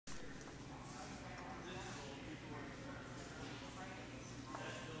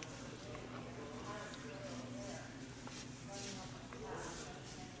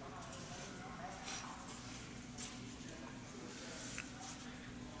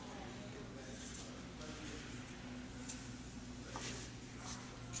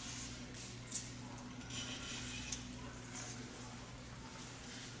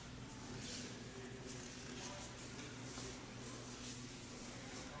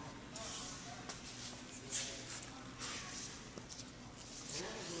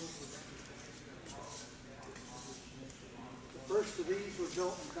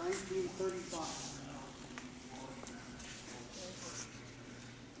built in 1935.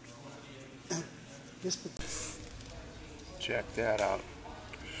 Check that out.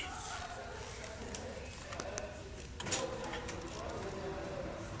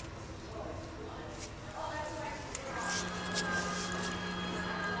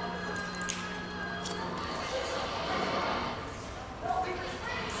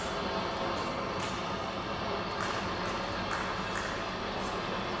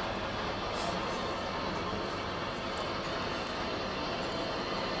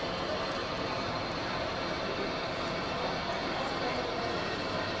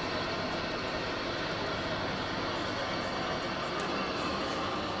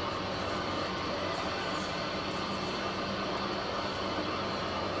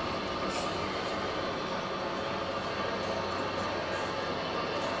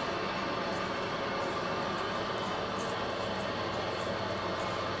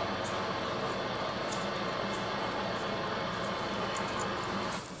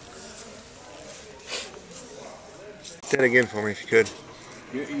 That again for me if you could.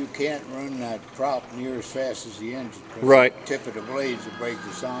 You can't run that prop near as fast as the engine. Right. The tip of the blades will break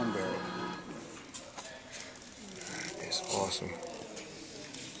the sound barrier. It's awesome.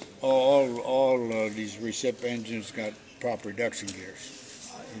 All these recip engines got prop reduction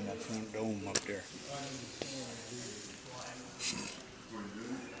gears in that front dome up there.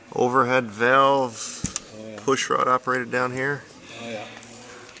 Overhead valve, Oh, yeah. push rod operated down here. Oh yeah.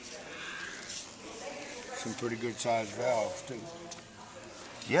 Some pretty good sized valves too.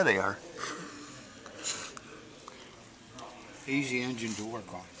 Yeah, they are. Easy engine to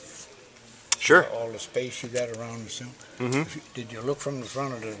work on. Sure. All the space you got around the sump. Did you look from the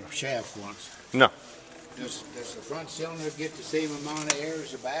front of the shaft once? No. Does the front cylinder get the same amount of air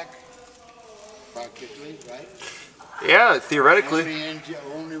as the back? Practically, right? Yeah, theoretically.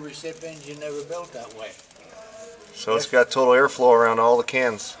 Only recip engine ever built that way. So it's got total airflow around all the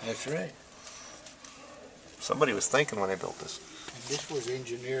cans. That's right. Somebody was thinking when they built this. And this was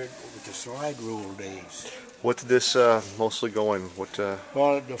engineered with the slide rule days. What did this mostly go in? What?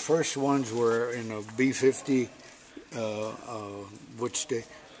 Well, the first ones were in a B-50, which they,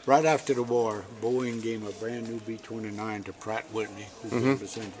 right after the war, Boeing gave a brand new B-29 to Pratt Whitney, who built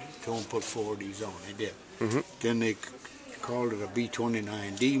this engine. Told them to put 4 of these on. They did. Then they called it a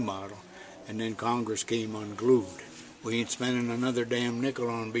B-29D model, and then Congress came unglued. We ain't spending another damn nickel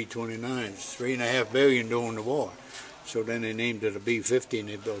on B-29s. $3.5 billion during the war. So then they named it a B-50, and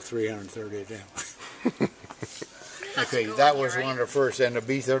they built 330 of them. Okay, that was one of the first, and the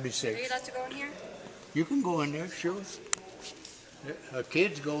B-36. Are you allowed to go in here? You can go in there, sure.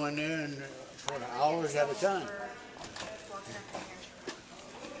 Kids go in there and for hours at a time.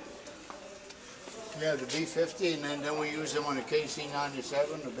 Yeah, the B-50, and then we use them on the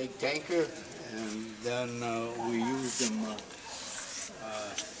KC-97, the big tanker, and then we use them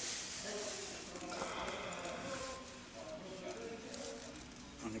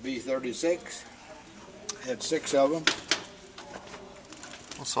on the B-36. Had 6 of them.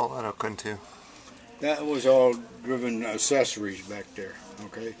 What's all that hook into? That was all driven accessories back there.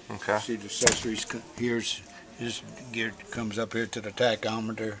 Okay. Okay. See the accessories. Here's his gear comes up here to the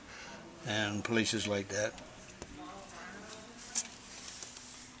tachometer, and places like that.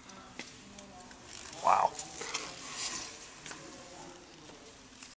 Wow.